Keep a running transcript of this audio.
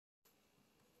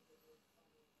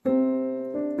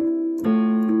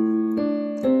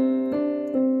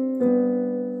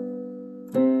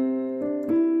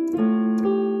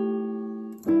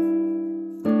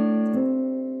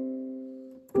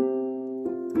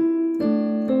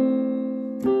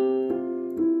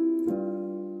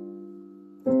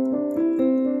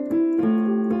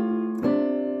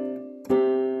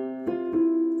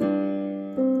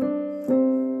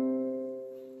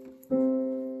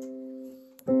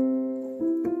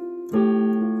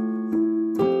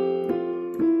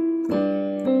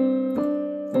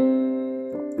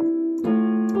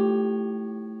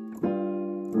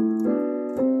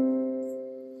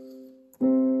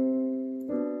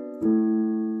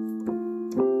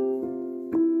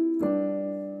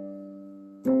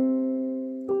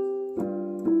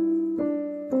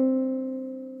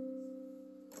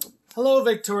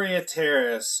Hello, Victoria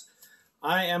Terrace.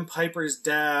 I am Piper's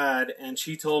dad, and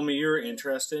she told me you're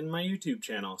interested in my YouTube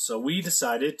channel. So we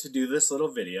decided to do this little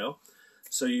video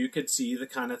so you could see the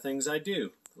kind of things I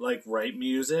do, like write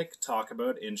music, talk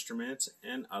about instruments,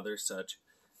 and other such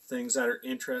things that are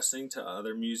interesting to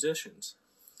other musicians.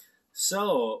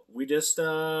 So we just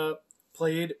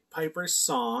played Piper's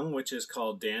song, which is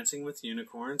called Dancing with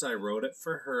Unicorns. I wrote it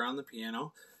for her on the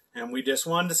piano, and we just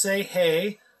wanted to say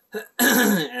hey,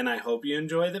 and I hope you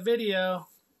enjoy the video.